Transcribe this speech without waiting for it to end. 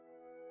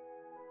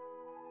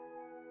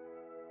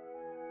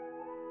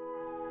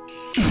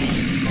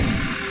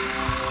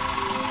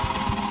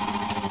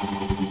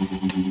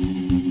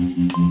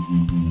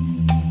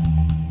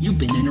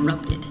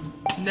Interrupted.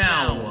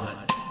 Now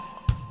what?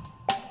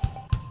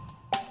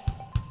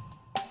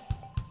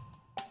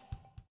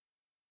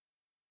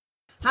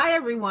 Hi,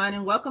 everyone,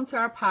 and welcome to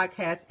our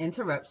podcast,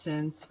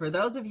 Interruptions. For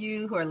those of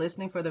you who are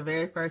listening for the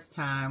very first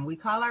time, we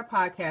call our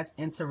podcast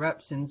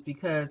Interruptions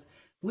because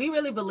we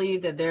really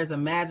believe that there's a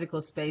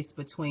magical space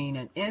between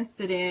an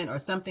incident or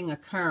something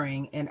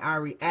occurring and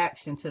our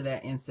reaction to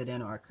that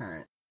incident or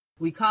occurrence.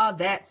 We call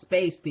that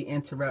space the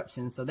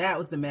interruption. So that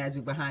was the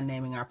magic behind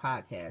naming our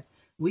podcast.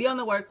 We on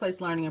the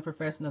Workplace Learning and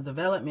Professional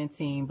Development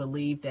team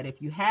believe that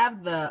if you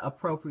have the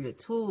appropriate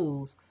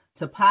tools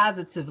to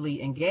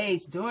positively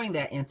engage during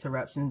that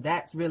interruption,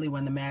 that's really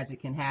when the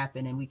magic can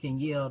happen and we can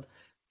yield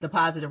the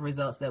positive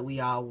results that we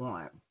all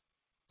want.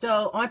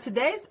 So on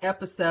today's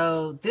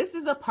episode, this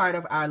is a part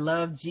of our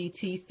Love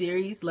GT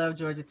series, Love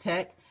Georgia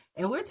Tech,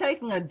 and we're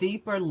taking a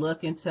deeper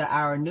look into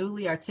our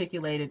newly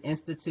articulated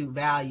Institute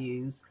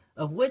values,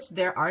 of which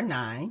there are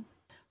 9.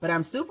 But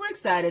I'm super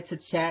excited to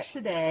chat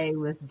today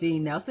with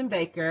Dean Nelson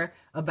Baker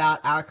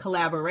about our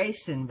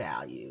collaboration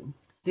value.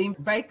 Dean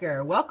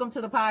Baker, welcome to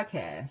the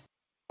podcast.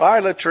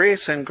 Hi,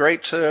 Latrice, and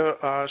great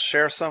to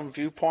share some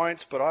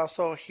viewpoints, but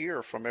also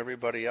hear from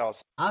everybody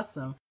else.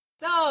 Awesome.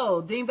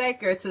 So, Dean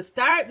Baker, to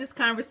start this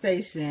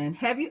conversation,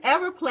 have you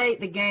ever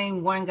played the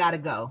game One Gotta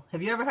Go?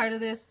 Have you ever heard of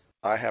this?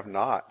 I have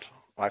not.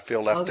 I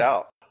feel left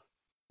out.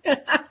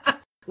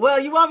 Well,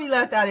 you won't be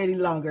left out any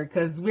longer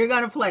because we're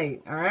going to play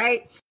it, all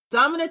right? So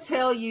I'm going to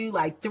tell you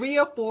like 3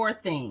 or 4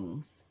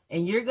 things,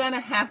 and you're going to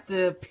have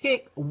to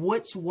pick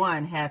which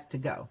one has to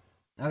go,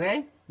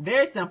 okay?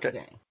 Very simple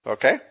game.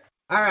 Okay.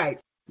 All right.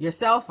 Your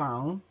cell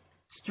phone,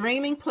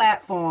 streaming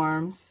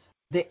platforms,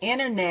 the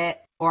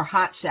internet, or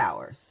hot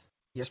showers.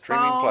 Your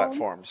Streaming phone,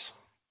 platforms.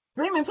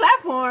 Streaming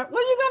platform.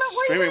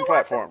 Streaming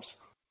platforms.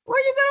 Where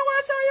are you gonna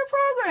watch all your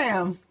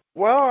programs?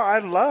 Well, I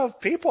love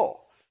people.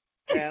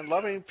 And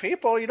loving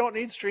people, you don't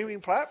need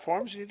streaming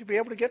platforms. You need to be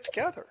able to get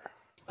together.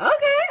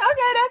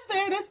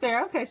 Okay, that's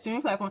fair. Okay,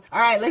 streaming platform. All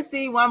right, let's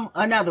see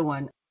another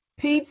one.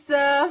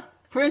 Pizza,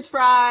 French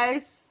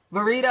fries,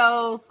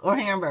 burritos, or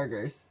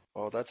hamburgers.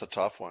 Oh, that's a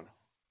tough one.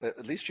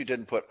 At least you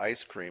didn't put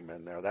ice cream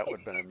in there. That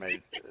would have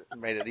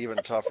made it even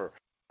tougher.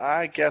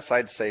 I guess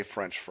I'd say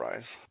French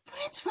fries.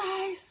 French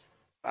fries.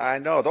 I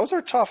know. Those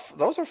are tough.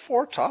 Those are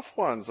 4 tough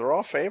ones. They're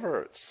all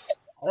favorites.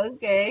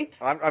 Okay.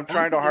 I'm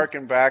trying to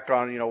harken back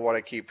on, what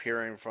I keep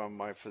hearing from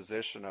my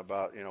physician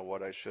about,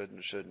 what I should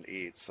and shouldn't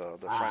eat. So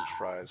the French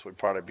fries would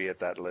probably be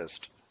at that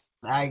list.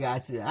 I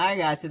got you.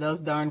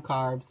 Those darn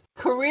carbs.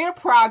 Career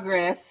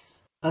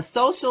progress, a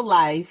social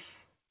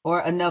life,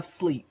 or enough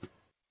sleep.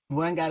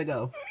 One gotta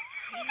go.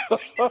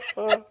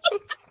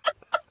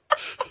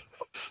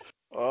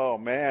 Oh,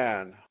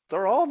 man.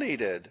 They're all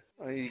needed.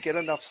 You get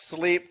enough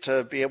sleep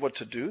to be able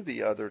to do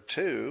the other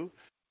 2.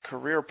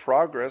 Career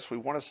progress, we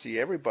want to see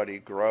everybody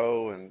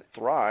grow and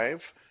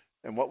thrive.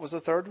 And what was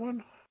the third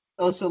one?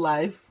 Social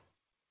life.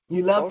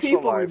 You love Social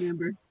people, life.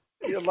 remember?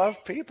 You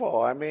love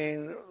people. I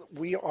mean,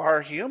 we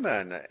are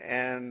human,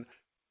 and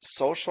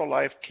social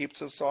life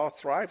keeps us all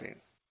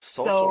thriving.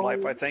 Social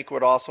life, I think,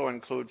 would also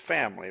include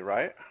family,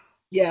 right?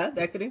 Yeah,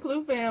 that could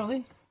include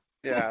family.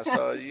 Yeah,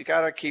 so you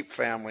got to keep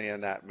family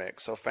in that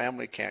mix. So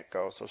family can't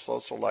go. So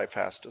social life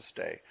has to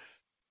stay.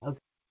 Okay.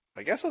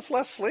 I guess it's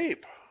less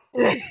sleep.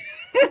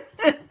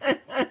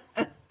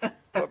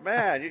 But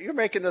man, you're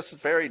making this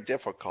very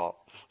difficult.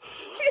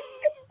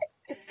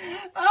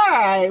 All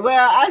right.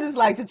 Well, I just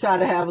like to try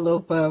to have a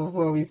little fun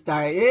before we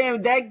start. Yeah,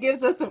 that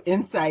gives us some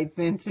insights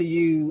into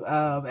you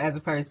as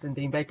a person,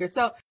 Dean Baker.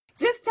 So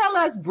just tell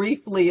us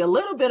briefly a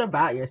little bit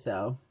about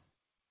yourself.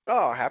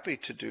 Oh, happy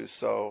to do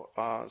so.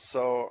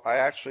 So I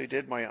actually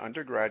did my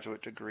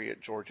undergraduate degree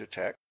at Georgia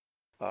Tech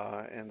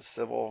in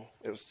civil.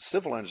 It was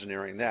civil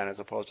engineering then, as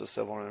opposed to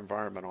civil and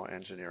environmental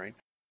engineering.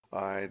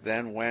 I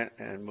then went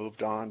and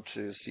moved on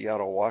to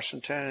Seattle,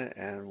 Washington,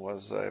 and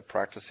was a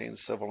practicing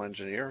civil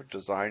engineer,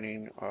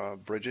 designing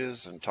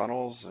bridges and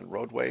tunnels and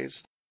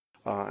roadways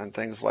and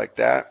things like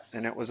that.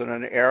 And it was in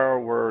an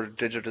era where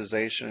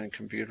digitization and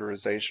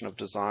computerization of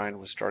design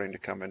was starting to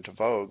come into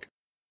vogue.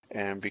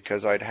 And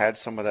because I'd had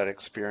some of that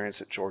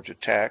experience at Georgia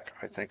Tech,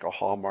 I think a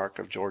hallmark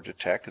of Georgia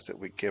Tech is that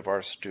we give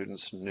our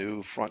students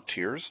new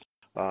frontiers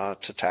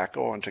to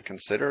tackle and to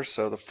consider.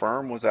 So the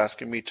firm was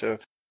asking me to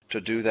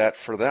do that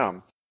for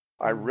them.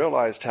 I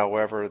realized,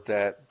 however,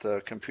 that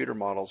the computer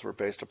models were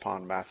based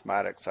upon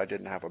mathematics I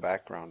didn't have a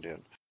background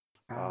in.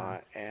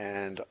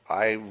 And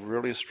I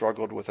really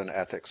struggled with an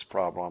ethics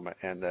problem,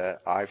 and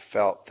that I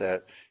felt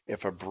that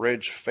if a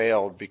bridge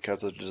failed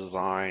because of the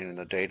design and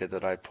the data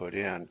that I put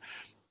in,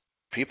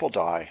 people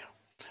die.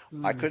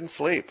 I couldn't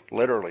sleep,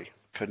 literally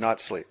could not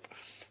sleep.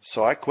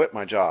 So I quit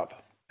my job,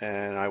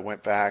 and I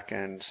went back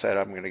and said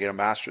I'm going to get a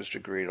master's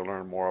degree to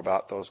learn more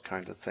about those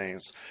kinds of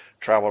things.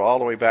 Traveled all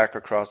the way back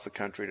across the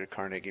country to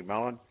Carnegie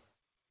Mellon.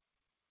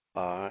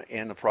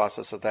 In the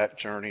process of that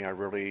journey, I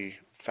really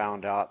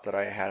found out that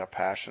I had a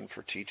passion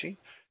for teaching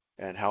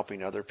and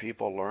helping other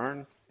people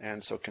learn.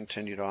 And so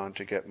continued on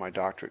to get my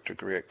doctorate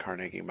degree at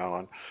Carnegie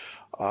Mellon.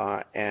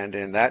 And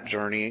in that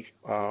journey,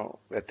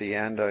 at the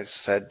end, I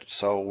said,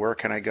 so where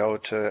can I go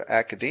to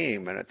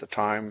academe? And at the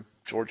time,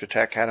 Georgia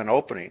Tech had an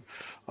opening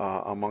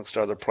amongst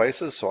other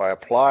places. So I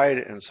applied,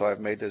 and so I've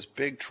made this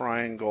big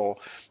triangle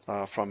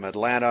from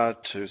Atlanta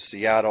to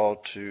Seattle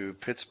to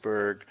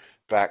Pittsburgh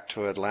back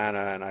to Atlanta,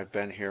 and I've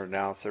been here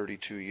now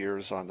 32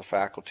 years on the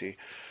faculty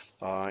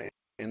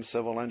in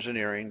civil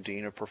engineering,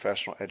 Dean of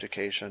Professional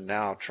Education,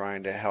 now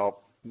trying to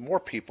help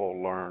more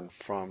people learn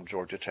from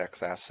Georgia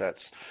Tech's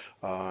assets.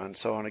 And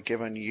so in a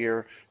given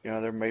year,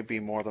 there may be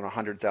more than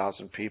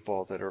 100,000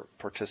 people that are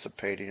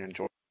participating in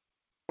Georgia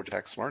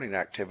Tech's learning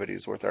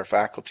activities with our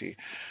faculty,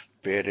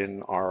 be it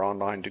in our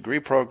online degree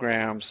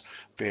programs,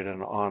 be it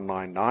in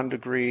online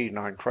non-degree,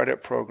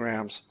 non-credit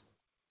programs,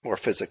 or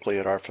physically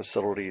at our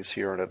facilities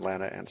here in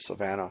Atlanta and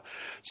Savannah.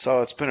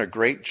 So it's been a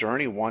great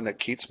journey, one that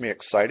keeps me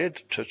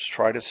excited to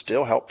try to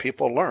still help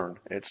people learn.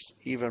 It's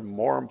even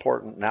more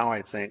important now,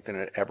 I think, than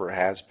it ever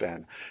has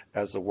been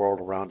as the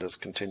world around us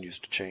continues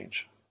to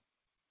change.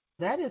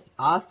 That is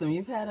awesome.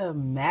 You've had a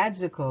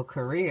magical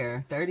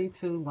career,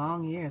 32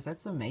 long years.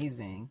 That's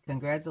amazing.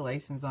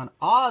 Congratulations on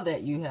all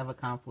that you have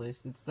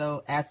accomplished. It's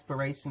so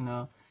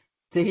aspirational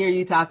to hear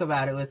you talk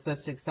about it with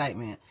such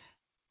excitement.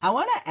 I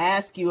want to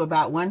ask you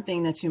about one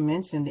thing that you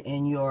mentioned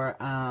in your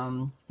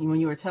when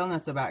you were telling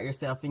us about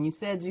yourself, and you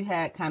said you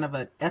had kind of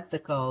an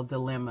ethical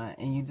dilemma,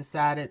 and you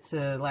decided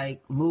to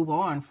move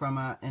on from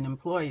an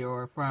employer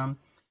or from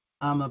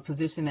a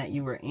position that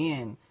you were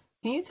in.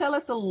 Can you tell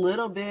us a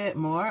little bit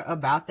more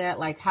about that?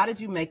 Like, how did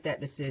you make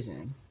that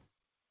decision?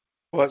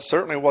 Well, it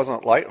certainly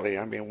wasn't lightly.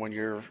 I mean, when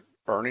you're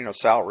earning a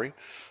salary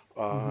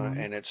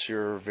and it's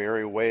your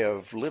very way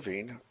of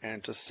living,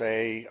 and to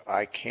say,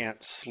 I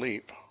can't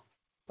sleep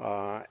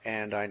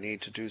and I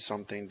need to do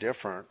something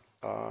different.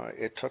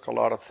 It took a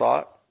lot of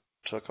thought,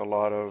 took a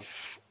lot of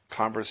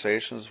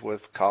conversations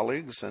with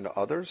colleagues and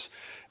others.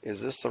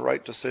 Is this the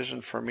right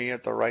decision for me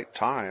at the right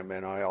time?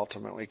 And I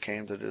ultimately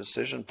came to the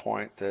decision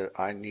point that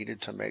I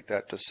needed to make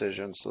that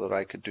decision so that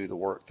I could do the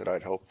work that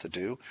I'd hoped to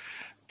do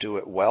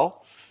it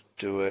well,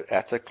 do it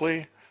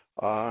ethically.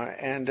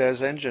 And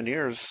as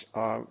engineers,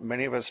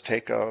 many of us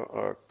take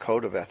a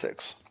code of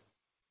ethics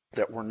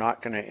that we're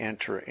not going to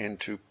enter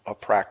into a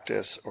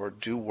practice or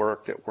do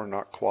work that we're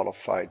not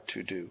qualified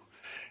to do.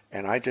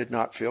 And I did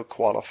not feel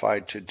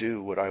qualified to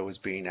do what I was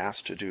being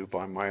asked to do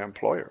by my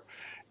employer.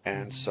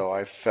 And so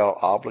I felt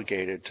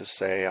obligated to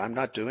say, I'm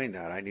not doing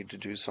that. I need to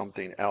do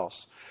something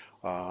else.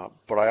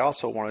 But I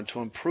also wanted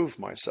to improve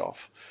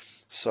myself.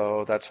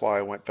 So that's why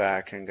I went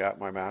back and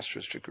got my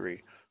master's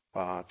degree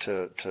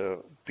to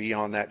be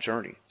on that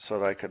journey so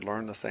that I could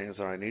learn the things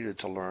that I needed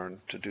to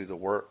learn to do the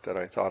work that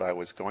I thought I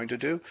was going to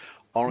do,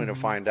 only to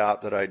find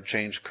out that I'd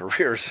changed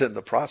careers in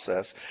the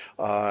process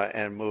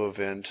and move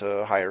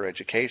into higher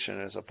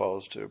education as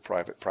opposed to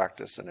private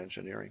practice and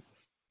engineering.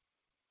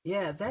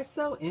 Yeah, that's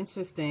so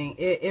interesting.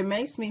 It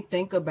makes me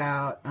think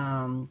about,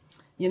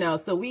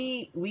 so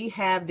we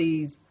have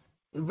these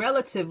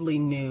relatively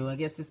new, I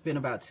guess it's been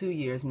about 2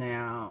 years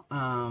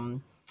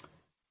now,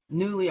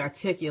 newly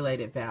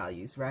articulated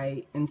values,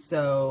 right? And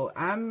so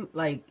I'm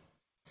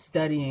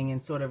studying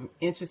and sort of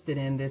interested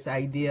in this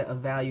idea of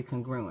value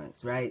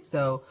congruence, right?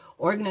 So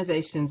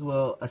organizations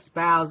will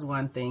espouse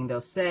one thing.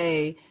 They'll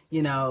say,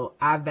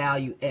 I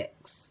value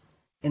X.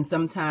 And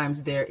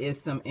sometimes there is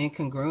some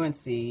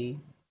incongruency,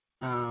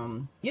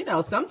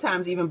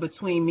 sometimes even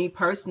between me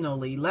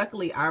personally.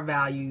 Luckily, our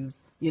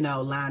values,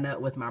 line up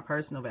with my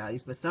personal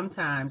values. But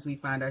sometimes we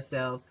find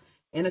ourselves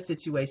in a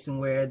situation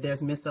where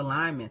there's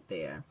misalignment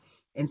there.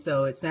 And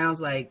so it sounds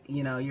like,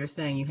 you're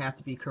saying you have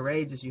to be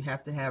courageous. You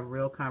have to have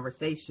real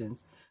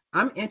conversations.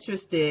 I'm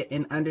interested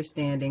in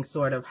understanding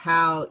sort of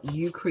how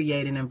you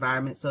create an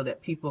environment so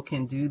that people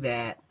can do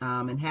that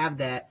and have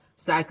that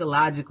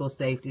psychological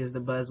safety is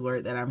the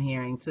buzzword that I'm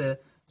hearing to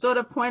sort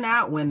of point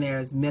out when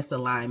there's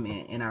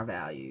misalignment in our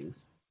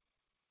values.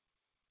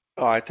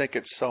 Oh, I think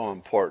it's so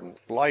important.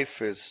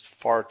 Life is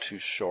far too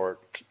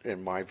short,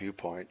 in my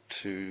viewpoint,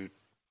 to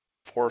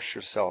force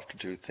yourself to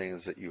do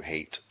things that you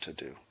hate to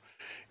do.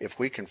 If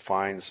we can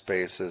find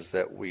spaces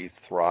that we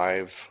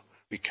thrive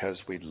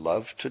because we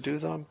love to do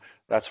them,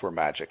 that's where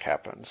magic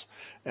happens.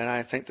 And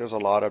I think there's a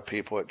lot of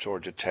people at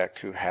Georgia Tech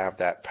who have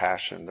that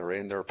passion. They're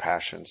in their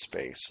passion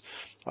space.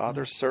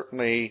 There's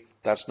certainly,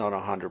 that's not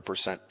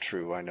 100%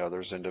 true. I know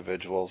there's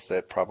individuals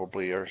that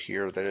probably are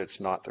here that it's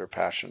not their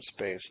passion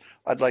space.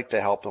 I'd like to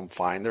help them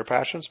find their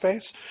passion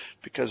space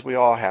because we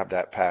all have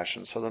that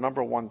passion. So the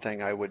number one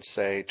thing I would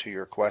say to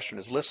your question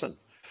is listen,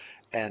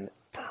 and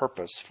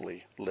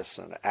purposefully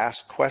listen.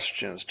 Ask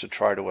questions to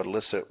try to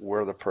elicit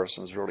where the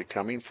person's really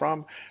coming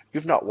from.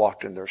 You've not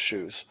walked in their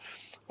shoes.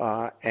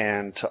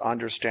 And to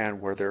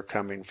understand where they're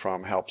coming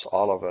from helps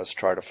all of us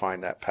try to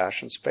find that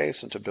passion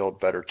space and to build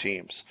better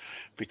teams.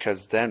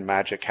 Because then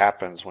magic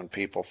happens when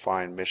people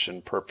find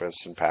mission,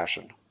 purpose, and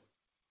passion.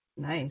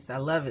 Nice. I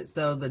love it.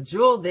 So the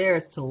jewel there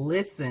is to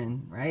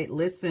listen, right?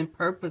 Listen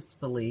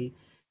purposefully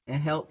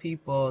and help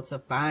people to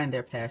find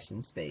their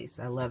passion space.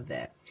 I love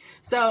that.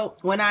 So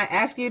when I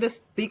asked you to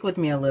speak with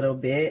me a little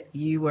bit,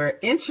 you were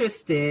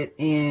interested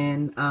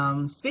in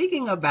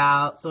speaking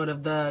about sort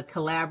of the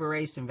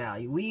collaboration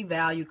value. We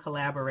value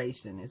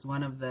collaboration. It's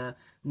one of the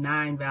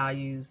 9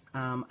 values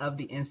of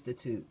the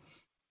Institute.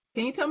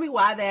 Can you tell me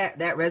why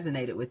that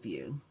resonated with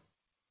you?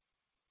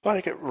 Well, I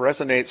think it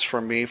resonates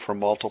for me for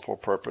multiple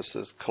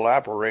purposes.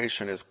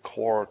 Collaboration is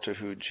core to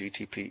who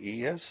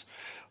GTPE is.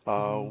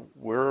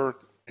 We're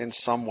in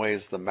some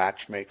ways the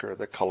matchmaker,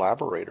 the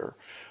collaborator,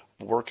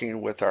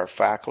 working with our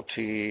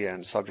faculty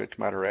and subject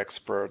matter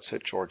experts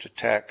at Georgia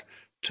Tech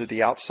to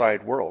the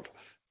outside world.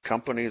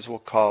 Companies will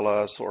call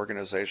us,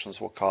 organizations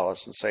will call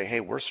us and say,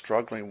 hey, we're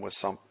struggling with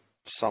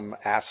some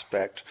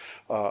aspect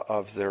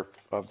of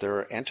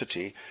their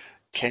entity.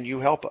 Can you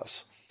help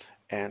us?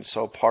 And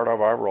so part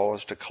of our role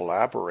is to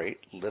collaborate,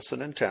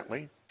 listen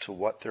intently to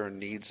what their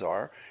needs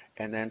are,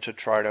 and then to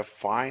try to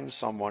find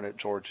someone at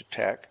Georgia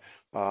Tech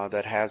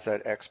that has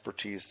that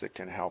expertise that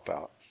can help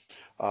out.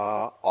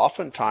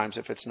 Oftentimes,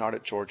 if it's not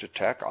at Georgia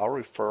Tech, I'll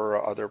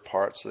refer other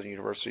parts of the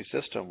university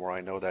system where I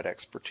know that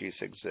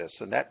expertise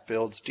exists. And that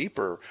builds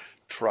deeper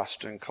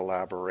trust and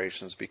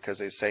collaborations because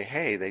they say,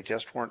 hey, they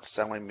just weren't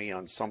selling me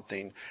on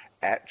something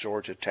at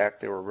Georgia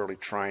Tech. They were really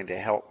trying to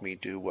help me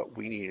do what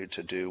we needed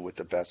to do with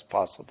the best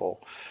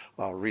possible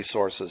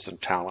resources and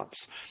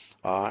talents.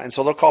 And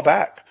so they'll call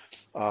back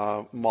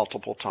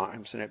multiple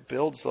times, and it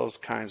builds those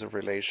kinds of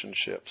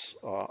relationships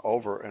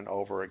over and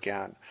over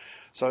again.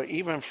 So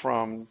even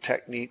from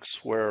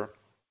techniques where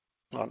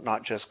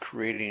not just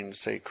creating,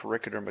 say,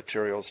 curricular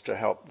materials to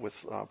help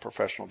with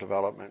professional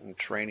development and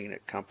training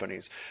at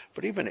companies,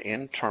 but even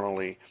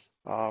internally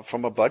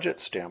from a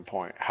budget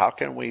standpoint, how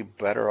can we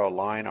better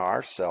align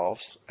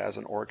ourselves as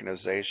an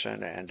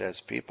organization and as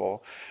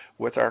people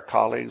with our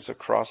colleagues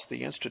across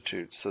the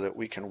Institute so that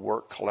we can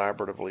work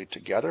collaboratively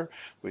together,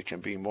 we can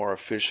be more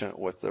efficient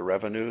with the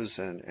revenues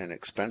and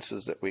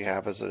expenses that we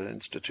have as an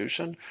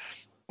institution,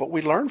 but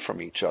we learn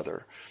from each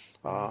other.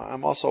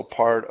 I'm also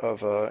part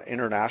of an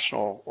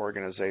international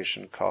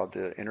organization called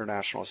the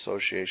International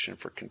Association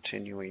for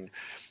Continuing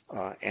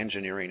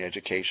Engineering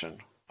Education,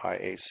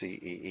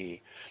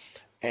 IACEE.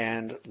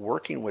 And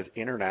working with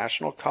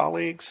international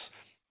colleagues,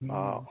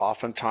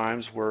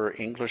 oftentimes where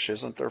English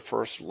isn't their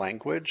first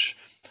language,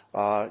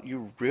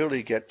 you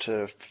really get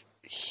to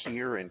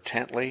hear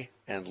intently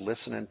and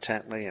listen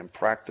intently and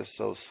practice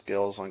those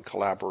skills on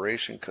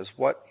collaboration, because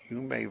what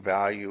you may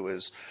value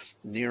is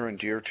near and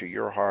dear to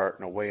your heart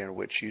and a way in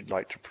which you'd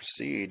like to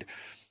proceed.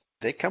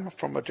 They come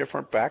from a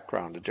different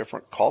background, a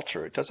different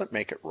culture. It doesn't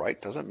make it right,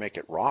 doesn't make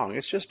it wrong.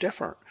 It's just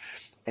different.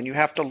 And you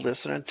have to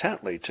listen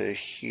intently to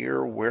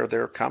hear where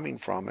they're coming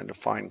from and to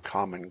find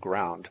common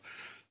ground.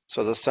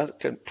 So the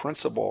second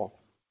principle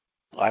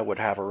I would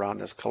have around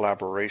this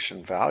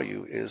collaboration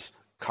value is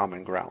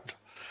common ground.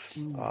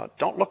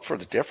 Don't look for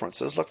the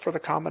differences, look for the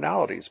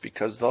commonalities,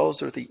 because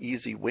those are the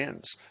easy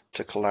wins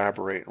to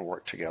collaborate and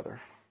work together.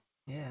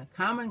 Yeah,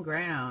 common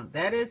ground.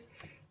 That is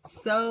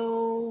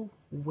so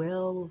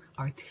well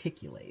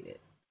articulated,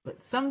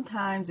 but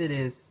sometimes it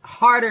is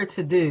harder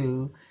to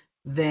do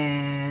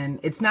than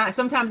it's not.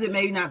 Sometimes it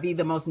may not be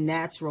the most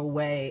natural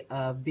way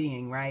of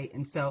being, right?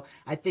 And so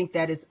I think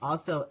that is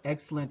also an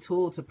excellent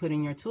tool to put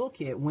in your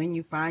toolkit when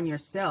you find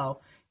yourself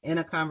in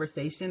a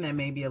conversation that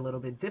may be a little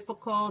bit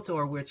difficult,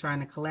 or we're trying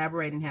to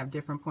collaborate and have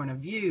different point of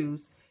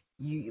views.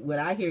 What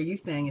I hear you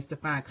saying is to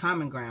find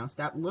common ground.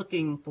 Stop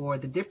looking for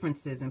the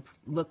differences and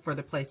look for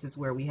the places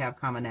where we have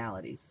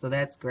commonalities. So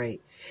that's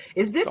great.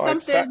 Is this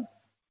something?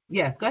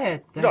 Yeah, go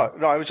ahead. No,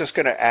 I was just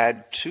going to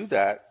add to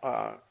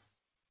that.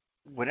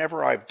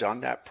 Whenever I've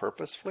done that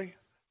purposefully,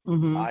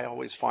 I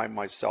always find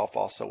myself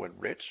also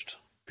enriched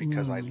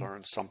because I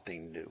learned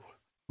something new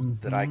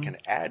that I can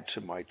add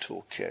to my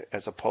toolkit,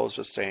 as opposed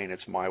to saying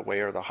it's my way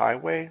or the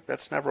highway.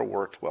 That's never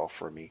worked well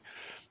for me.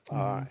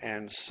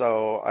 And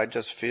so I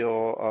just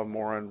feel a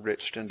more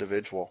enriched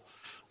individual.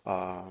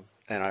 And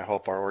I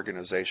hope our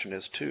organization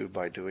is too,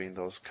 by doing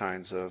those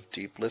kinds of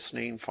deep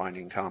listening,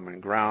 finding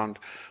common ground,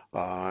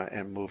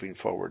 and moving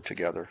forward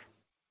together.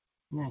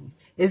 Nice.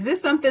 Is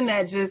this something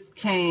that just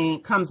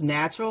comes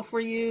natural for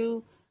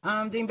you,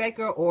 Dean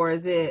Baker, or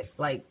is it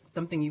like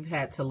something you've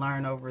had to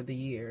learn over the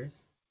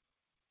years?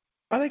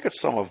 I think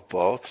it's some of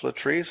both,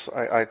 Latrice.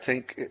 I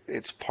think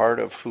it's part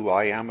of who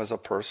I am as a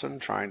person,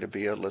 trying to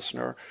be a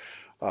listener.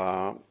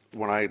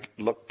 When I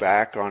look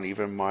back on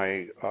even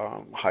my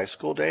high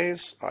school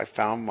days, I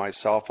found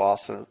myself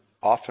also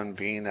often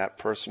being that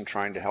person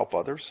trying to help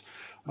others,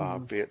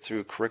 be it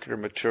through curricular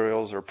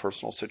materials or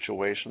personal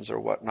situations or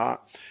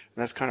whatnot.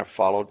 And that's kind of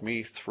followed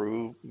me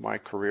through my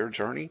career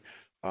journey.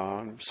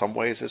 Some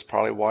ways it's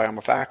probably why I'm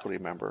a faculty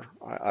member.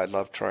 I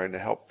love trying to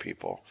help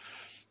people.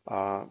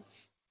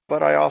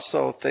 But I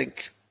also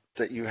think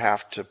that you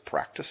have to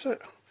practice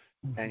it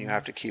and you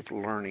have to keep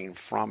learning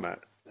from it.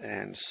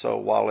 And so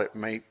while it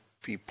may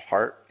be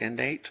part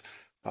innate,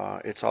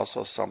 it's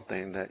also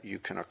something that you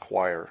can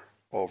acquire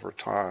over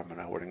time, and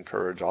I would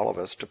encourage all of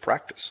us to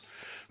practice.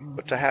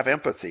 But to Mhm. have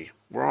empathy.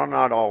 We're all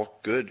not all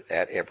good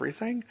at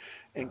everything,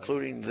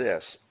 including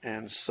this,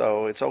 and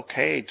so it's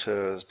okay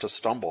to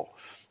stumble.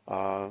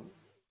 Uh,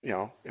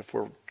 if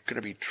we're going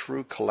to be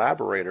true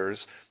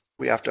collaborators,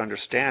 we have to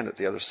understand that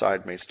the other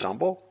side may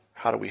stumble.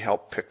 How do we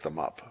help pick them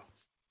up?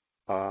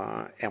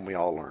 And we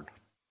all learn.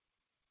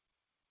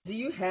 Do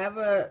you have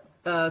a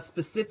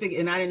specific,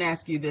 and I didn't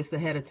ask you this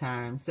ahead of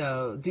time,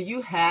 so do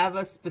you have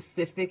a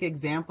specific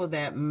example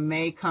that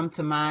may come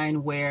to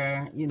mind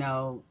where,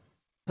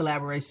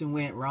 collaboration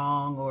went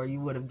wrong or you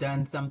would have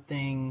done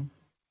something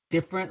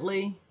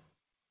differently?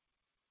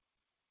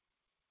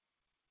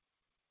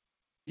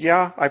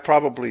 Yeah, I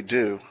probably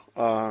do.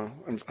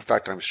 In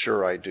fact, I'm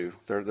sure I do.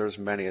 There's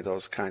many of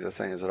those kinds of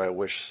things that I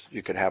wish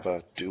you could have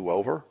a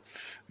do-over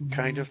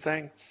kind Hmm. of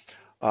thing.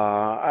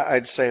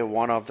 I'd say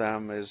one of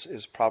them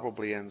is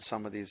probably in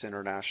some of these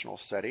international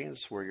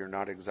settings where you're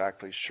not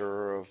exactly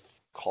sure of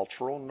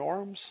cultural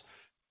norms,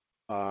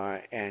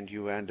 and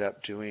you end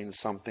up doing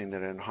something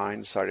that in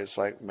hindsight it's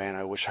like, man,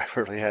 I wish I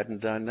really hadn't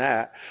done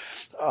that.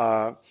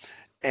 Uh,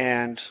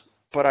 and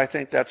but I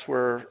think that's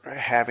where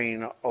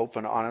having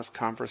open, honest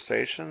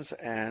conversations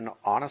and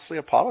honestly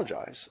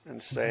apologize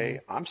and Hmm. say,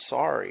 I'm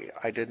sorry,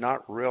 I did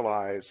not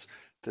realize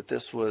that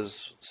this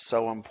was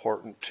so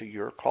important to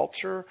your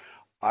culture.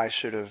 I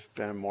should have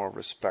been more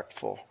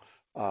respectful.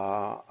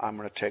 I'm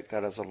going to take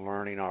that as a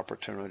learning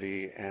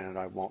opportunity and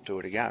I won't do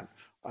it again.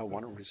 I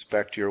want to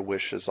respect your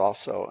wishes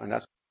also. And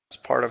that's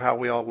part of how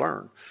we all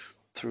learn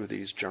through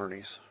these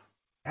journeys.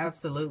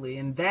 Absolutely.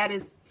 And that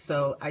is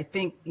so I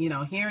think,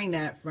 hearing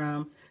that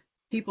from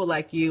people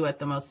like you at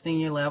the most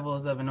senior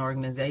levels of an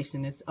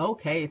organization, it's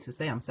okay to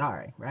say I'm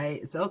sorry,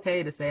 right? It's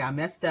okay to say I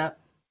messed up.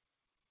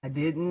 I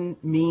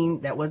didn't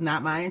mean that was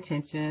not my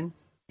intention,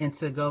 and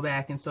to go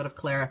back and sort of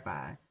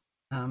clarify.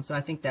 So I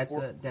think that's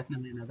We're,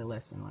 definitely another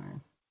lesson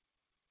learned.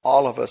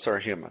 all of us are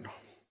human.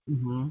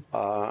 Hmm.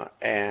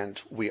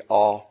 And we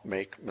all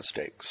make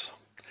mistakes.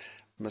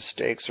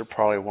 Mistakes are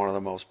probably one of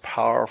the most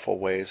powerful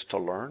ways to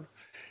learn.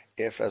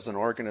 If, as an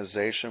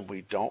organization,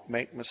 we don't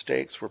make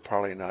mistakes, we're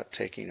probably not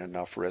taking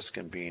enough risk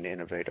and being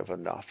innovative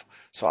enough.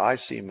 So I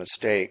see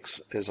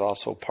mistakes as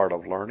also part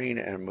of learning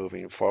and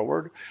moving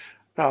forward.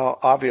 Now,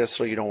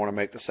 obviously, you don't want to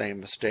make the same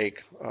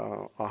mistake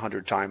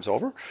 100 times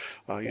over.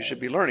 You should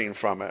Right. be learning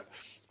from it.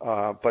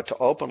 But to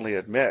openly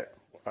admit,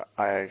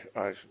 I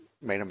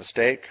made a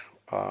mistake,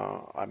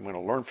 I'm going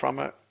to learn from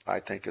it,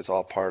 I think is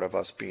all part of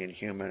us being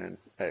human and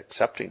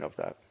accepting of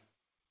that.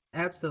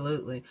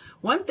 Absolutely.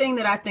 One thing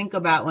that I think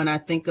about when I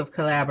think of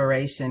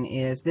collaboration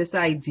is this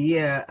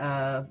idea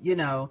of,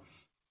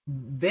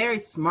 very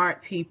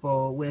smart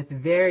people with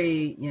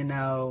very,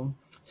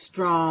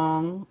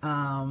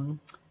 strong,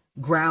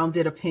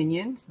 grounded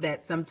opinions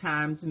that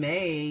sometimes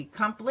may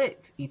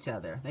conflict each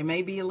other. They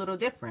may be a little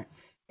different.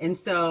 And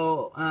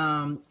so,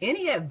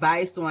 any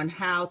advice on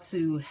how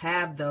to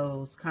have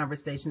those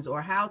conversations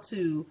or how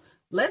to,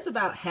 less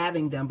about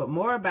having them, but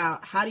more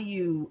about how do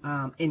you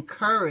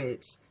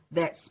encourage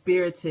that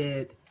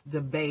spirited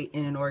debate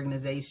in an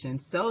organization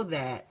so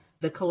that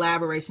the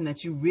collaboration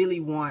that you really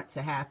want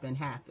to happen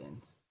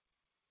happens?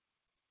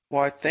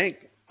 Well, I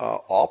think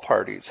all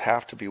parties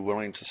have to be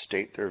willing to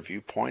state their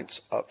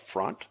viewpoints up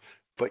front,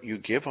 but you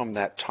give them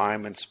that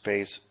time and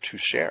space to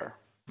share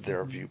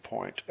their Hmm.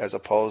 viewpoint as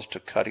opposed to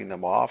cutting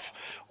them off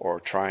or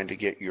trying to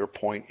get your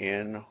point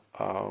in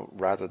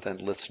rather than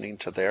listening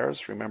to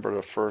theirs. Remember,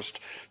 the first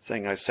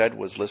thing I said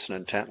was listen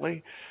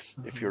intently.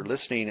 If you're Hmm.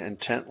 listening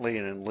intently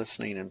and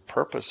listening and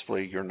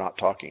purposefully, you're not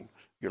talking,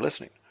 you're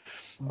listening.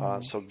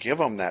 Hmm. So give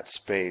them that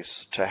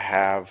space to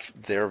have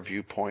their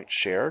viewpoint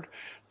shared,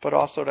 but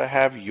also to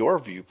have your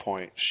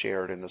viewpoint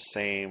shared in the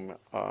same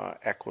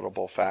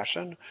equitable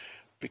fashion,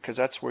 because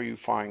that's where you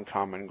find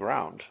common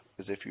ground,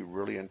 is if you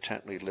really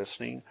intently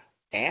listening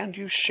and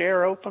you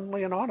share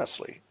openly and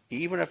honestly,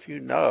 even if you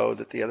know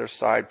that the other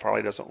side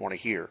probably doesn't want to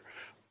hear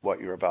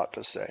what you're about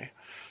to say.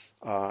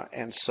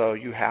 And so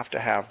you have to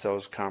have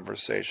those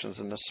conversations,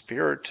 and the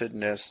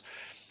spiritedness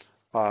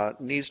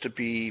needs to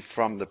be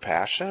from the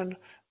passion,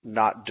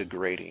 not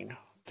degrading.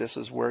 This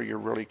is where you're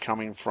really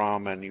coming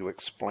from, and you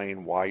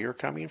explain why you're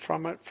coming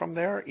from it from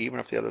there, even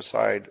if the other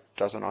side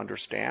doesn't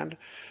understand.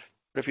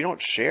 But if you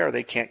don't share,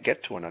 they can't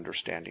get to an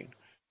understanding.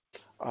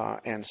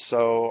 And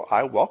so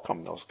I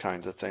welcome those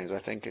kinds of things. I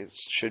think it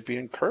should be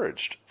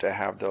encouraged to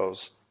have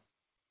those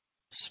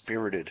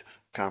spirited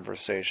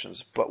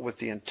conversations, but with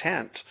the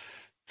intent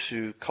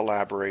to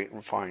collaborate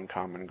and find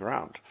common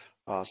ground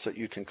so that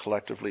you can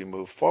collectively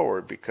move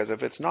forward. Because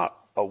if it's not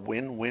a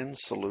win-win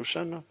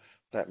solution,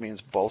 that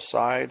means both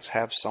sides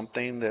have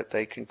something that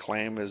they can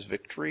claim as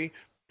victory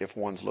if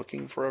one's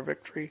looking for a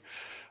victory.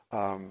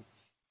 Um,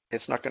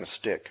 it's not going to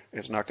stick.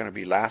 It's not going to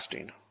be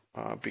lasting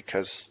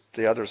because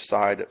the other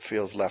side that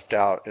feels left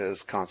out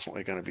is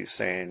constantly going to be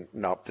saying,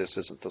 nope, this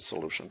isn't the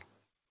solution.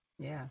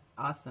 Yeah,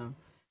 awesome.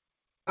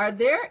 Are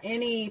there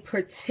any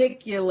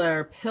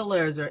particular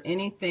pillars or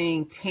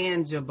anything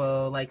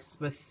tangible, like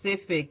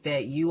specific,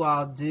 that you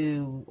all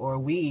do or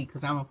we,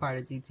 because I'm a part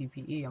of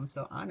GTPE, I'm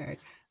so honored,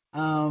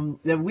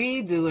 that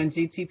we do in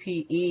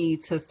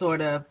GTPE to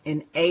sort of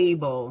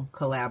enable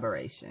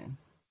collaboration?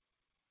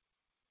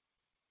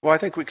 Well, I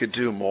think we could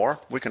do more.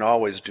 We can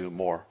always do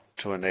more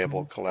to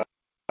enable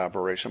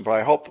collaboration, but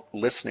I hope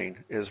listening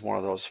is one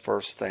of those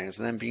first things,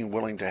 and then being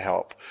willing to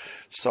help.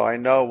 So I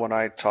know when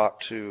I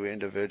talk to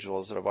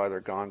individuals that have either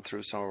gone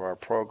through some of our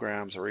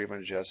programs or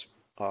even just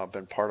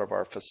been part of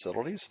our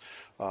facilities,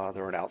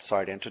 they're an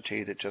outside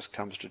entity that just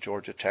comes to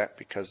Georgia Tech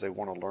because they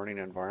want a learning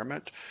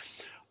environment.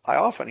 I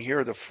often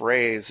hear the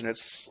phrase, and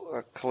it's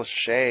a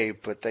cliche,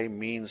 but they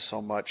mean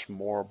so much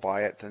more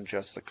by it than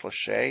just the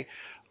cliche.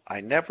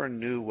 I never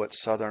knew what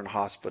Southern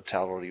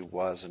hospitality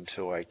was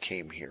until I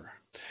came here.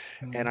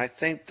 And I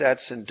think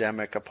that's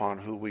endemic upon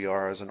who we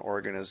are as an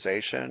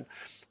organization,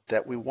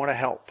 that we want to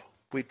help.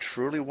 We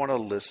truly want to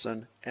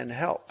listen and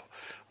help.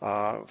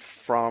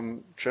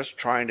 From just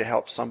trying to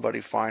help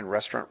somebody find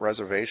restaurant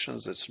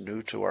reservations that's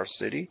new to our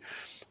city,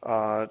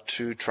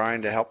 to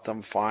trying to help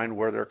them find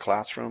where their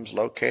classroom's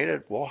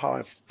located. We'll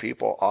have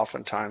people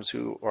oftentimes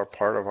who are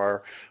part of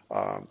our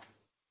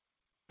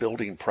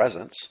building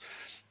presence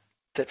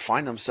that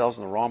find themselves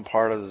in the wrong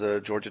part of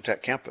the Georgia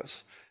Tech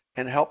campus,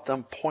 and help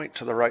them point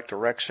to the right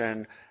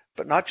direction,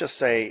 but not just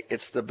say,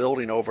 it's the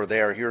building over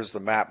there, here's the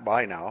map,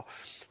 bye now,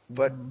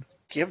 but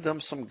give them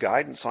some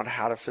guidance on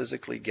how to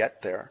physically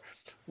get there.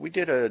 We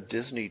did a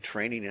Disney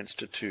Training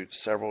Institute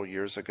several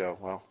years ago,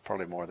 well,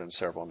 probably more than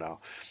several now,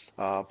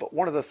 but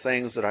one of the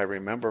things that I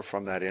remember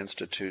from that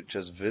institute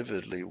just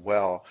vividly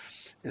well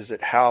is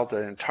that how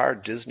the entire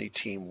Disney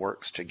team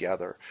works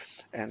together.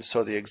 And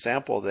so the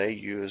example they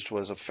used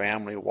was a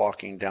family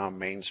walking down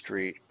Main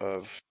Street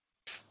of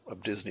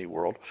Disney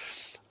World,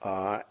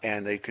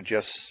 and they could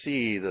just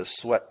see the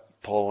sweat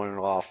pulling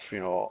off,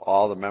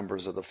 all the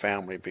members of the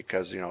family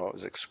because, it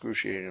was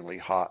excruciatingly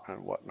hot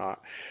and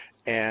whatnot.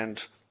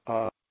 And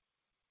on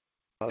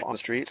the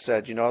street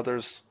said,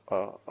 there's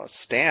a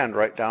stand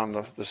right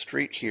down the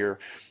street here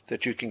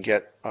that you can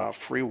get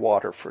free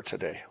water for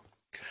today.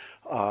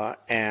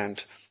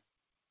 And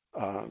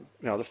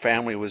the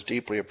family was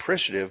deeply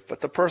appreciative,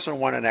 but the person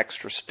went an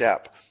extra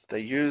step.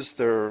 They used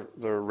their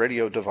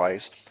radio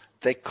device.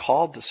 They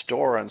called the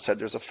store and said,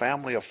 there's a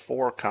family of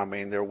 4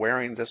 coming. They're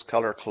wearing this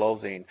color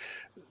clothing.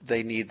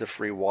 They need the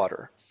free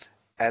water.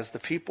 As the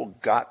people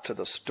got to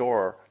the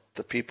store,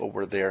 the people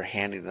were there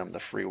handing them the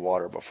free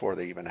water before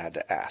they even had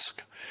to ask.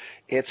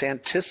 It's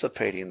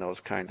anticipating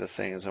those kinds of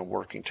things and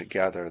working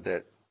together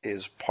that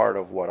is part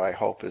of what I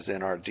hope is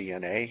in our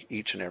DNA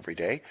each and every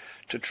day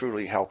to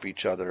truly help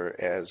each other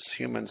as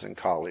humans and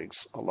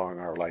colleagues along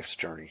our life's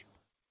journey.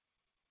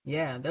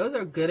 Yeah, those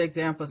are good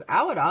examples.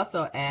 I would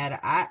also add,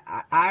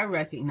 I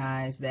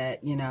recognize that,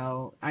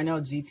 I know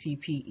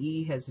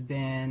GTPE has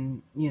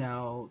been,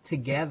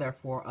 together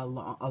for a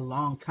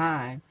long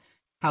time.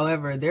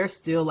 However, there's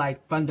still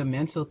like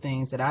fundamental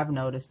things that I've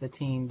noticed the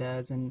team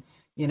does. And,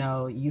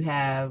 you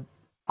have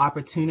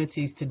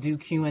opportunities to do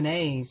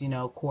Q&As,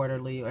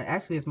 quarterly, or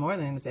actually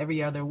it's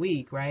every other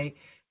week, right?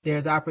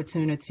 There's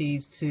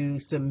opportunities to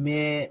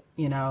submit,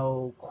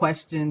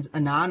 questions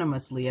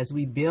anonymously as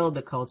we build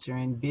the culture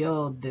and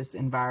build this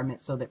environment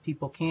so that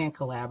people can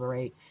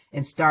collaborate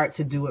and start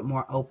to do it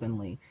more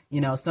openly.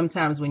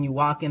 Sometimes when you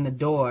walk in the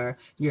door,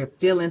 you're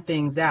filling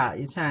things out.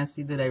 You're trying to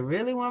see, do they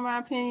really want my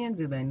opinion?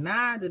 Do they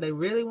not? Do they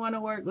really want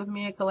to work with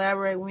me and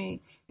collaborate with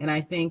me? And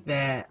I think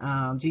that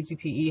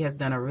GTPE has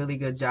done a really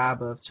good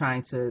job of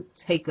trying to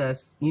take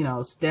us,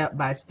 step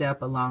by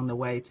step along the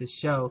way to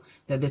show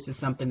that this is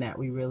something that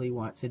we really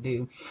want to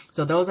do.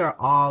 So those are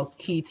all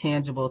key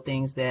tangible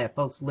things that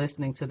folks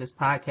listening to this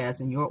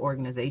podcast and your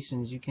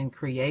organizations, you can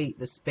create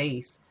the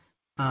space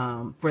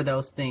for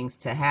those things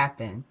to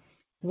happen.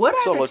 What are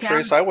the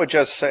challenges? Latrice, I would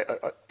just say,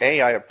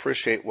 I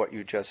appreciate what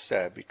you just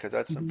said because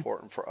that's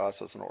important for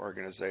us as an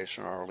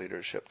organization, our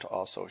leadership, to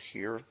also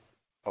hear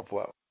of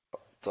what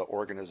the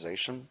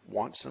organization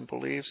wants and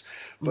believes,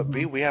 but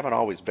B, we haven't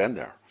always been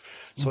there.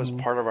 So as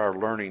part of our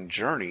learning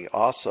journey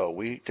also,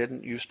 we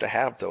didn't used to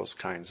have those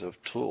kinds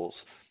of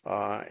tools.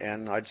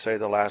 And I'd say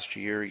the last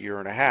year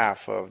and a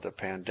half of the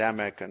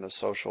pandemic and the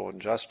social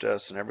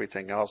injustice and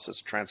everything else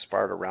that's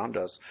transpired around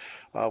us,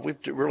 we've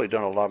really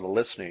done a lot of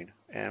listening,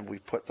 and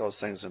we've put those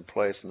things in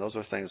place, and those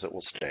are things that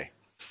will stay.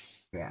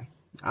 Yeah,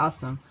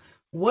 awesome.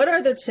 What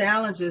are the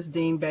challenges,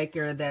 Dean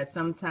Baker, that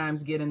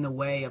sometimes get in the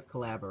way of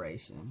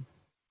collaboration?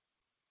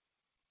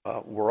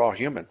 We're all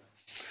human.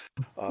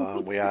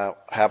 We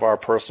have our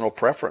personal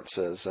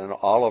preferences, and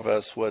all of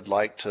us would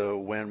like to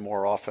win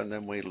more often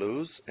than we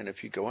lose. And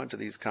if you go into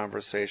these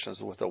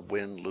conversations with a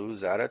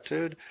win-lose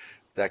attitude,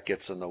 that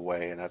gets in the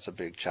way, and that's a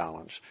big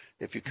challenge.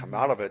 If you come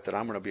out of it that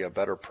I'm going to be a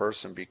better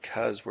person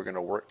because we're going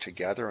to work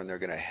together and they're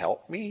going to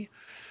help me,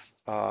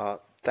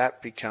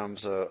 that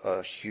becomes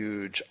a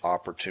huge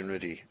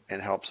opportunity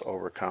and helps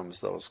overcome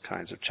those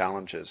kinds of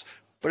challenges.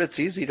 But it's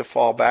easy to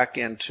fall back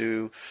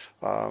into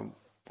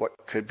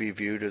what could be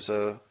viewed as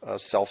a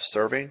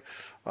self-serving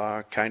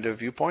kind of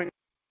viewpoint.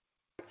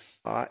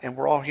 And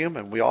we're all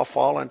human. We all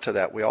fall into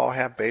that. We all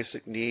have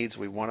basic needs.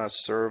 We want to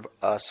serve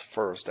us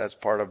first. That's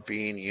part of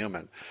being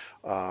human.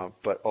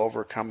 But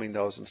overcoming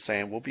those and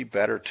saying we'll be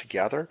better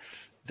together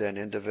than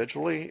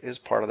individually is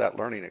part of that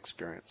learning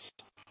experience.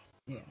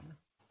 Yeah.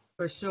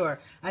 For sure.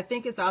 I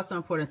think it's also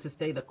important to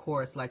stay the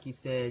course, like you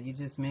said. You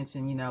just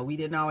mentioned, we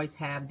didn't always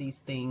have these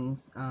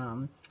things,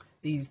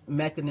 these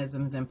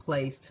mechanisms in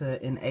place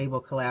to enable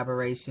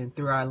collaboration.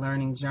 Through our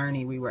learning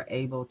journey, we were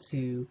able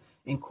to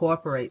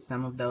incorporate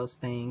some of those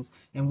things,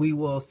 and we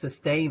will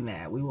sustain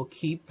that. We will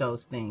keep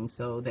those things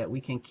so that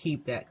we can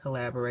keep that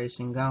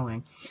collaboration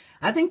going.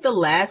 I think the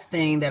last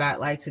thing that I'd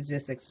like to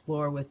just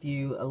explore with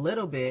you a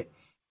little bit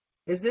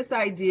is this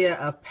idea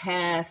of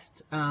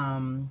past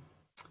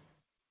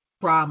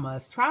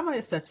traumas. Trauma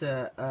is such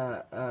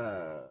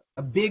a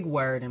big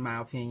word in my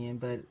opinion,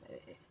 but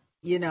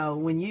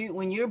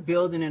when you're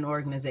building an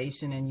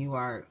organization and you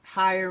are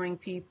hiring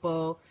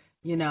people,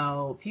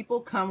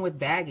 people come with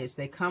baggage.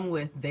 They come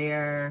with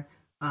their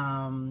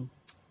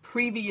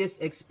previous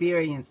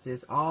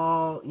experiences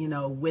all,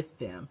 with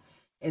them.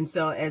 And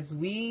so as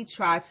we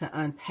try to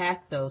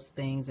unpack those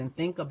things and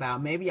think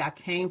about, maybe I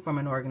came from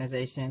an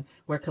organization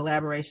where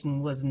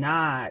collaboration was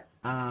not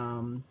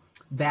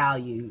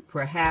valued.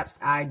 Perhaps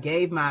I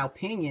gave my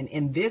opinion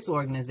in this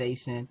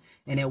organization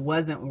and it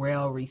wasn't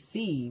well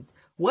received.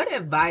 What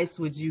advice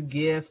would you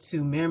give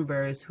to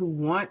members who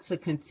want to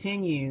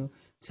continue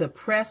to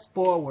press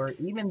forward,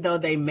 even though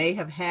they may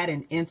have had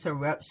an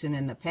interruption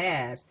in the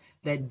past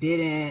that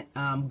didn't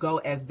go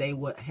as they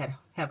would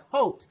have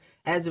hoped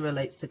as it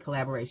relates to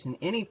collaboration?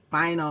 Any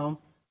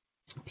final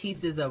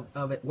pieces of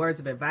words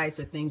of advice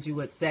or things you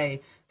would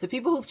say to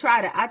people who've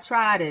tried it? I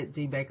tried it,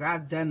 D. Baker.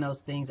 I've done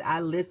those things.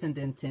 I listened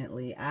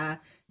intently. I,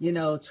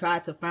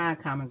 tried to find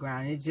common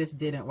ground. It just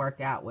didn't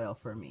work out well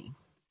for me.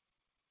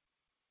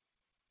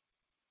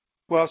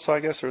 Well, so I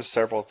guess there's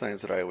several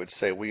things that I would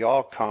say. We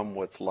all come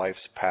with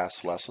life's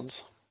past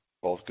lessons,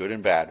 both good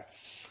and bad.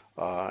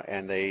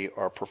 And they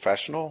are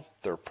professional,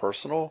 they're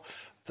personal,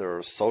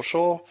 they're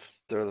social.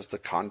 There's the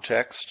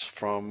context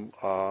from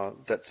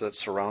that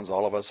surrounds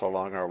all of us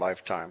along our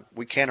lifetime.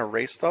 We can't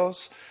erase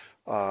those.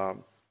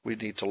 We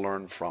need to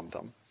learn from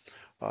them.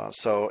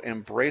 So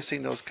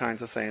embracing those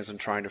kinds of things and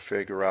trying to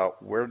figure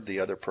out where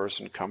the other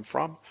person come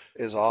from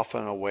is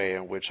often a way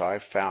in which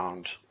I've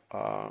found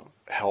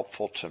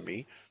helpful to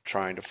me,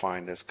 trying to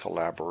find this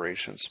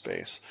collaboration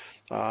space.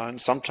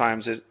 And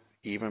sometimes it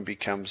even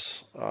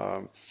becomes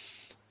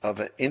of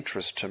an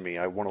interest to me.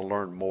 I want to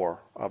learn more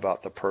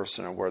about the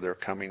person and where they're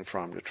coming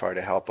from to try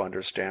to help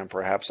understand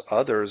perhaps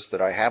others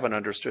that I haven't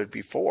understood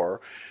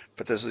before,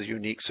 but this is a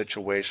unique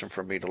situation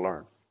for me to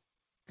learn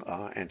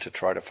and to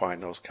try to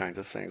find those kinds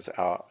of things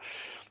out.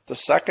 The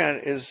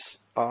second is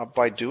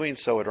by doing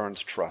so, it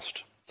earns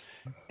trust.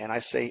 And I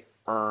say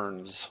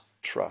earns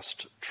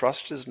trust.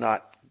 Trust is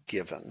not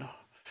given,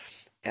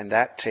 and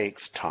that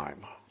takes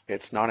time.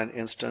 It's not an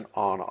instant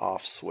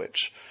on-off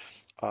switch.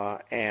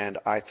 And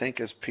I think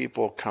as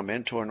people come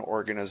into an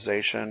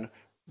organization,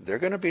 they're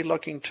going to be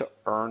looking to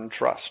earn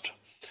trust.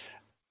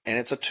 And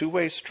it's a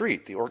two-way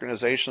street. The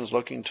organization is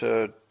looking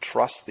to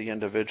trust the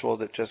individual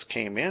that just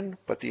came in,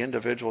 but the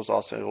individual is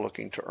also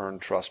looking to earn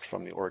trust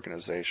from the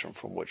organization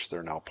from which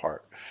they're now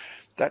part.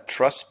 That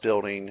trust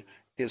building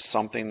is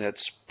something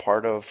that's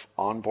part of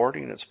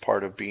onboarding. It's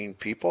part of being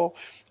people.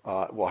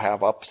 We'll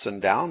have ups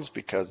and downs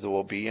because there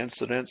will be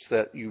incidents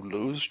that you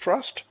lose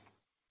trust.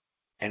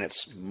 And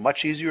it's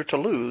much easier to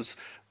lose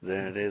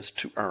than it is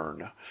to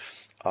earn.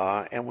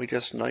 And we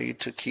just need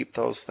to keep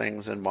those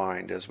things in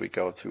mind as we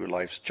go through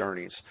life's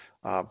journeys.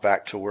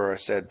 Back to where I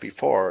said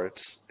before,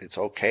 it's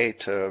okay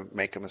to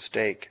make a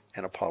mistake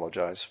and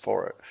apologize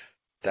for it.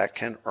 That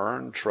can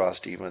earn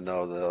trust, even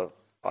though the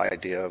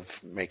idea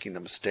of making the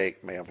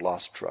mistake may have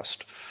lost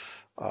trust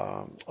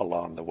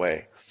along the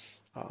way.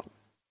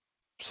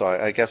 So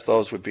I guess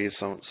those would be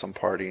some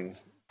parting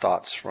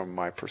thoughts from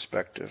my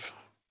perspective.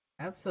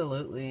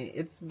 Absolutely.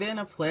 It's been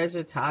a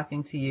pleasure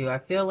talking to you. I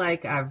feel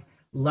like I've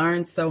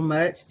learned so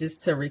much.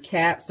 Just to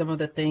recap some of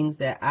the things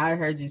that I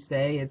heard you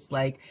say, it's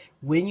like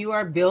when you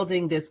are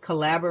building this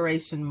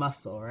collaboration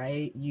muscle,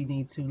 right? You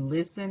need to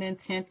listen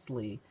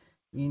intensely.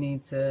 You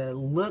need to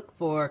look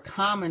for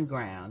common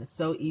ground. It's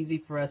so easy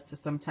for us to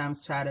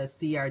sometimes try to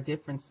see our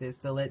differences.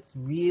 So let's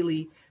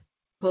really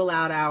pull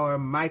out our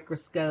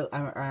microscope,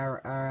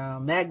 our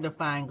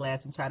magnifying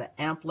glass, and try to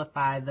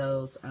amplify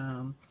those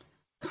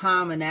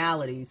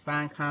commonalities,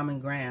 find common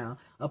ground.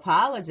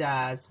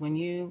 Apologize when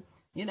you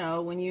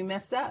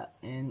mess up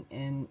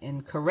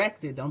and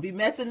correct it. Don't be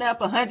messing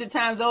up 100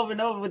 times over and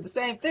over with the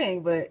same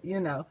thing, but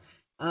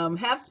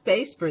have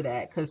space for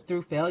that, because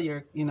through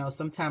failure,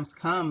 sometimes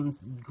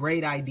comes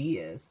great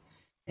ideas.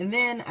 And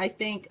then I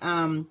think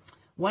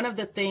one of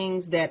the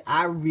things that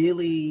I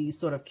really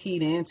sort of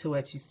keyed into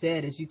what you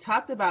said is you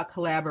talked about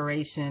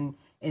collaboration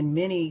in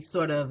many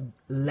sort of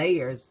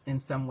layers in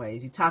some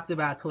ways. You talked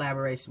about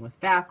collaboration with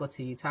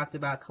faculty. You talked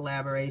about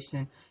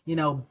collaboration,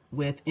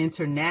 with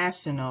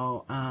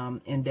international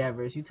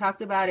endeavors. You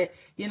talked about it,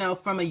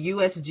 from a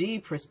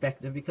USG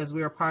perspective, because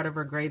we are part of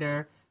a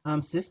greater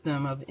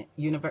system of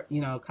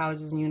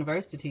colleges and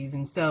universities.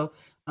 And so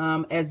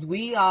as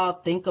we all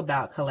think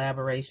about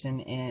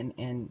collaboration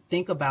and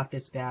think about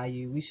this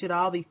value, we should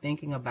all be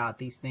thinking about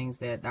these things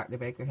that Dr.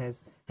 Baker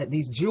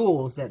these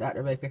jewels that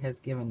Dr. Baker has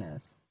given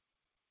us.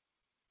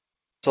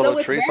 So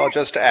Latrice, I'll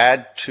just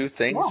add two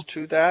things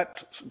to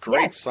that.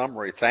 Great Yes.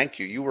 summary. Thank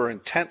you. You were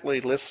intently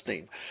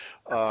listening.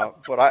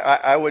 But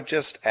I would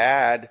just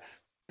add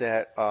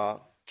that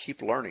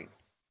keep learning,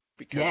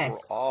 because Yes.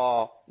 we're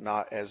all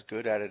not as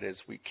good at it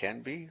as we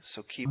can be.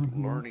 So keep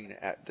learning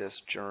at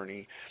this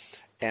journey.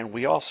 And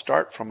we all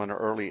start from an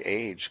early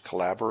age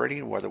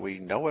collaborating, whether we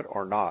know it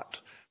or not,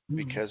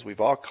 because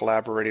we've all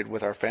collaborated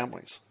with our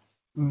families.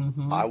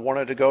 I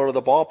wanted to go to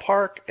the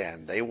ballpark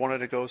and they wanted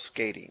to go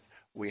skating.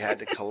 We had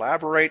to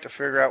collaborate to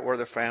figure out where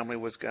the family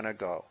was going to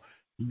go.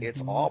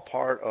 It's all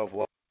part of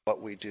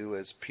what we do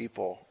as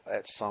people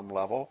at some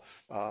level.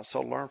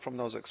 So learn from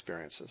those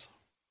experiences.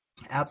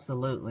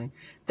 Absolutely.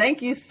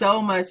 Thank you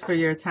so much for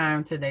your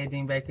time today,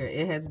 Dean Baker.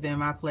 It has been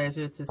my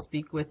pleasure to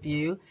speak with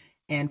you.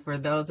 And for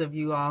those of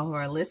you all who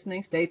are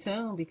listening, stay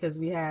tuned because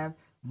we have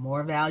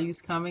more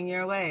values coming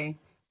your way.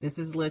 This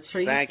is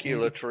Latrice. Thank you,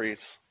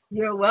 Latrice.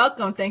 You're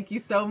welcome. Thank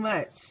you so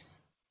much.